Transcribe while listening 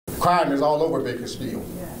Crime is all over Bakersfield.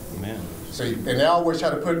 Man. See, and they always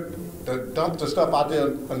try to dump the stuff out there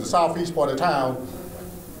in the southeast part of town.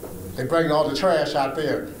 They bring all the trash out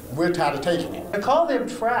there. We're tired of taking it. To call them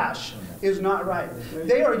trash is not right.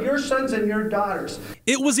 They are your sons and your daughters.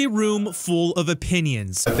 It was a room full of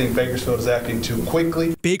opinions. I think Bakersfield is acting too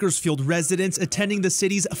quickly. Bakersfield residents attending the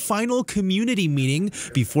city's final community meeting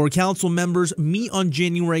before council members meet on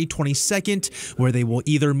January 22nd, where they will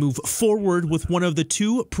either move forward with one of the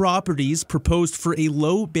two properties proposed for a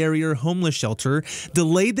low-barrier homeless shelter,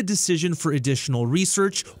 delay the decision for additional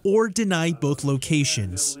research, or deny both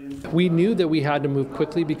locations. We knew that we had to move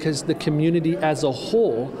quickly because the community as a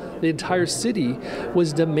whole, the entire city,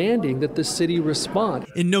 was demanding that the city respond.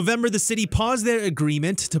 In November, the city paused their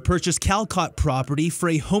agreement to purchase Calcott property for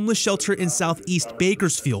a homeless shelter in southeast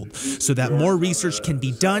Bakersfield so that more research can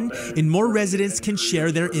be done and more residents can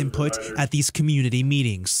share their input at these community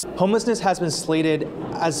meetings. Homelessness has been slated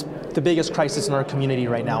as the biggest crisis in our community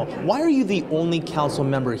right now. Why are you the only council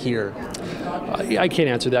member here? I can't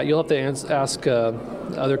answer that. You'll have to ask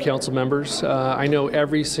other council members. I know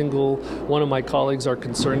every single one of my colleagues are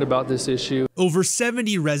concerned about this issue. Over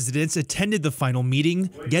 70 residents attended the final meeting,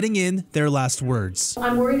 getting in their last words.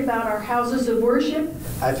 I'm worried about our houses of worship.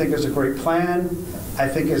 I think it's a great plan. I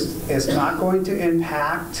think it's not going to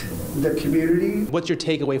impact the community. What's your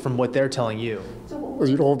takeaway from what they're telling you? Well,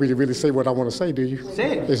 you don't want me to really say what I want to say, do you?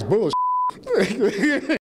 Say it. It's bullshit.